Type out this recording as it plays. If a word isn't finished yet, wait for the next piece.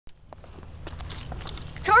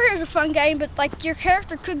is a fun game, but like your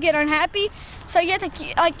character could get unhappy, so you have to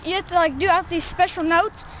do out these special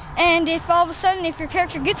notes. And if all of a sudden, if your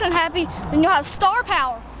character gets unhappy, then you'll have star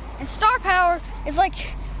power. And star power is like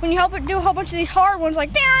when you help it do a whole bunch of these hard ones,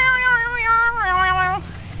 like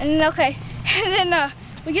and then okay, and then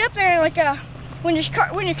we get up there and like when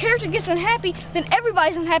your character gets unhappy, then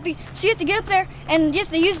everybody's unhappy. So you have to get up there and you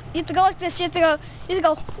have to go like this. You have to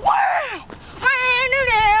go wow,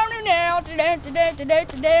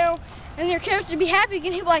 down, and your character be happy and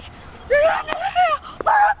he'll be like,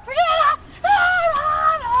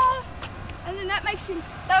 and then that makes him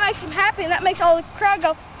happy, and that makes all the crowd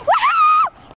go.